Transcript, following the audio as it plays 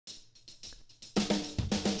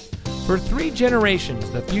For 3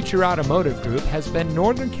 generations, the Future Automotive Group has been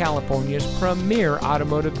Northern California's premier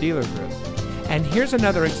automotive dealer group. And here's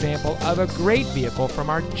another example of a great vehicle from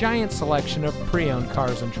our giant selection of pre-owned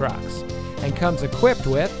cars and trucks. And comes equipped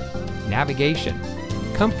with navigation,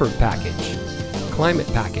 comfort package, climate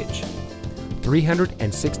package,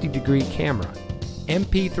 360-degree camera,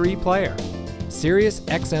 MP3 player, Sirius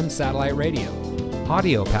XM satellite radio,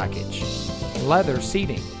 audio package, leather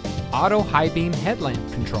seating, auto high beam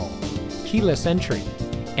headlamp control, keyless entry,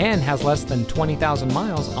 and has less than 20,000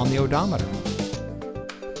 miles on the odometer.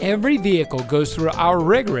 Every vehicle goes through our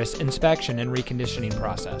rigorous inspection and reconditioning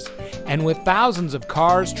process. And with thousands of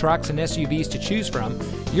cars, trucks, and SUVs to choose from,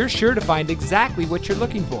 you're sure to find exactly what you're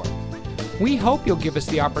looking for. We hope you'll give us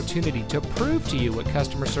the opportunity to prove to you what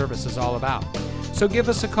customer service is all about. So give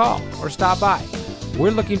us a call or stop by.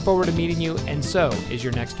 We're looking forward to meeting you, and so is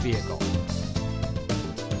your next vehicle.